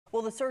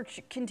Well, the search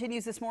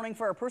continues this morning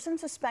for a person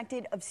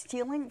suspected of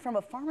stealing from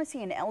a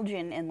pharmacy in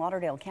Elgin in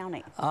Lauderdale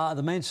County.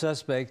 The main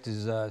suspect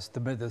is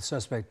the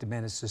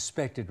man is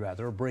suspected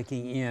of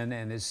breaking in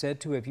and is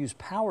said to have used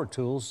power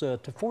tools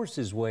to force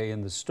his way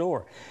in the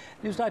store.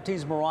 News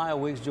 19's Mariah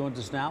Wiggs joins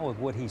us now with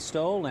what he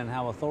stole and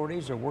how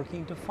authorities are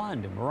working to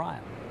find him. Mariah.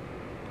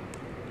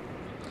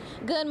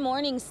 Good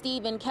morning,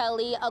 Steve and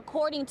Kelly.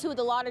 According to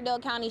the Lauderdale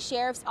County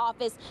Sheriff's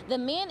Office, the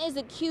man is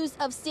accused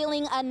of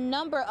stealing a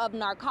number of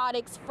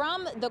narcotics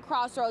from the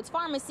Crossroads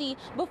Pharmacy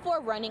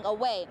before running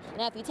away.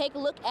 Now, if you take a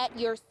look at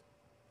your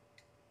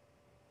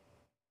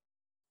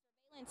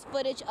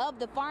footage of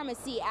the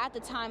pharmacy at the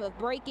time of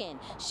break-in,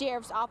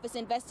 Sheriff's Office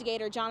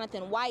Investigator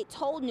Jonathan White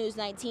told News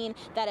 19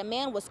 that a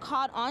man was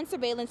caught on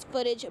surveillance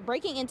footage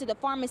breaking into the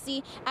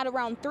pharmacy at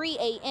around 3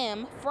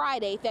 a.m.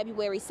 Friday,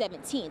 February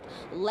 17th.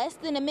 Less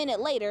than a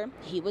minute later,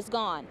 he was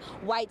gone.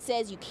 White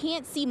says you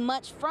can't see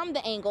much from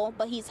the angle,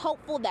 but he's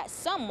hopeful that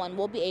someone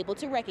will be able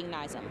to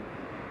recognize him.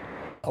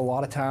 A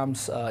lot of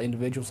times,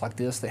 individuals like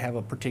this, they have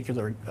a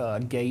particular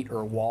gait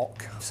or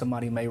walk.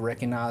 Somebody may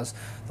recognize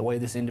the way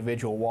this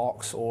individual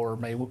walks, or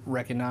may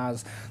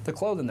recognize the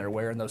clothing they're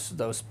wearing, those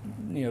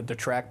the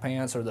track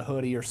pants or the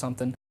hoodie or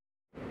something.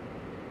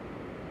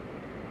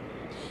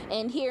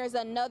 And here's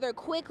another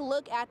quick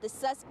look at the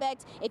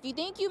suspect. If you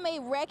think you may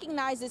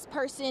recognize this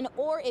person,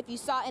 or if you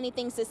saw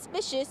anything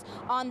suspicious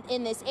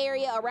in this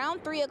area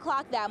around 3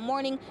 o'clock that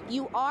morning,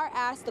 you are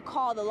asked to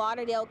call the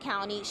Lauderdale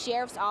County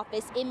Sheriff's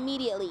Office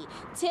immediately.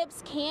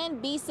 Tips can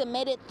be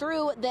submitted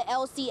through the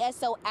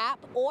LCSO app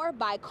or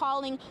by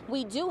calling.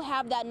 We do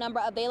have that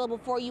number available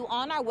for you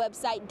on our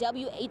website,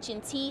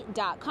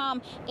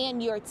 whnt.com,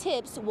 and your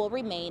tips will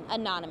remain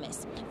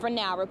anonymous. For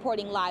now,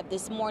 reporting live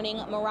this morning,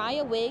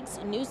 Mariah Wiggs,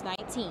 News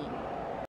 19.